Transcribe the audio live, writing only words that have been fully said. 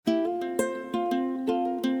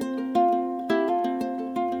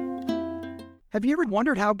Have you ever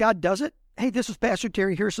wondered how God does it? Hey, this is Pastor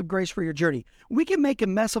Terry. Here's some grace for your journey. We can make a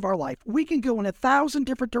mess of our life. We can go in 1,000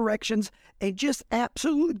 different directions and just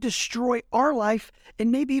absolutely destroy our life and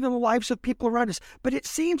maybe even the lives of people around us. But it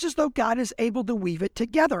seems as though God is able to weave it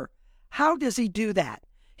together. How does he do that?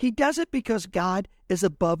 He does it because God is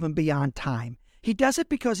above and beyond time. He does it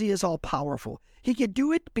because he is all powerful. He can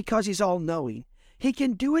do it because he's all knowing. He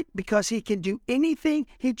can do it because he can do anything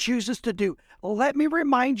he chooses to do. Let me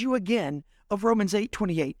remind you again of Romans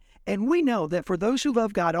 8:28. And we know that for those who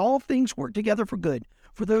love God, all things work together for good,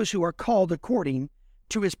 for those who are called according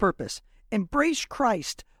to his purpose. Embrace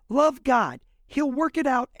Christ, love God. He'll work it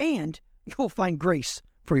out, and you'll find grace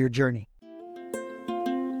for your journey.